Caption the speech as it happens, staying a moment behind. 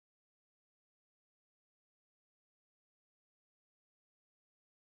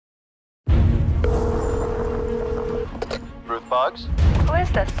bugs? Who is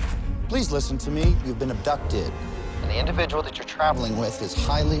this? Please listen to me. You've been abducted. And the individual that you're traveling with is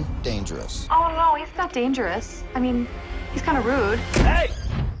highly dangerous. Oh, no, he's not dangerous. I mean, he's kind of rude. Hey!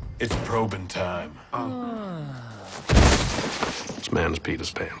 It's probing time. This man's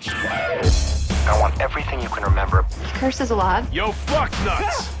Peter's pants. I want everything you can remember. He curses a lot. Yo, fuck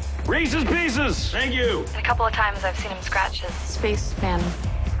nuts! Reese's Pieces! Thank you! And a couple of times I've seen him scratch his spaceman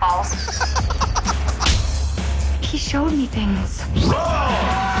balls. He showed me things.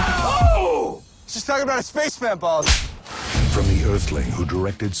 Oh! She's talking about a spaceman balls. From the Earthling who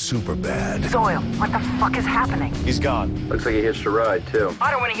directed Superbad. Doyle, what the fuck is happening? He's gone. Looks like he hitched a ride, too.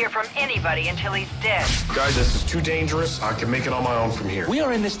 I don't want to hear from anybody until he's dead. Guys, this is too dangerous. I can make it on my own from here. We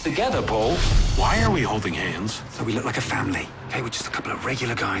are in this together, Paul. Why are we holding hands? So we look like a family. Okay, we're just a couple of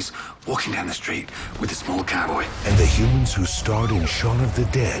regular guys walking down the street with a small cowboy. And the humans who starred in Shaun of the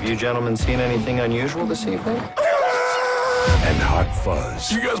Dead. Have you gentlemen seen anything unusual this evening? And Hot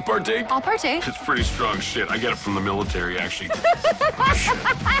Fuzz. You guys partake? I'll partake. It's pretty strong shit. I get it from the military, actually.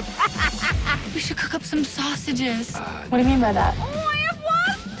 We should cook up some sausages. What do you mean by that? Oh, I have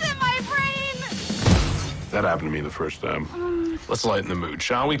wasps in my brain. That happened to me the first time. Let's lighten the mood,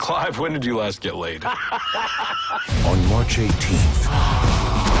 shall we? Clive, when did you last get laid? On March 18th,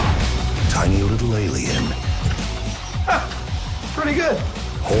 tiny little alien. Pretty good.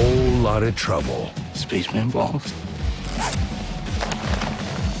 Whole lot of trouble. Spaceman balls.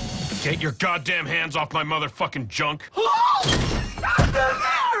 Get your goddamn hands off my motherfucking junk.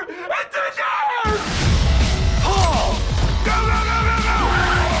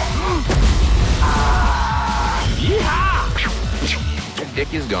 Your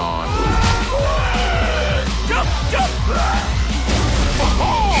dick is gone. Jump! Jump!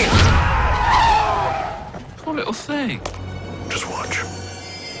 Poor little thing. Just watch.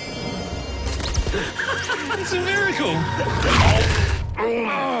 It's a miracle.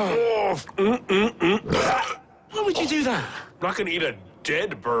 Why would you do that? I'm not gonna eat a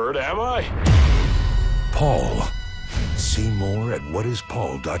dead bird, am I? Paul. See more at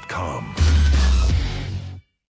whatispaul.com.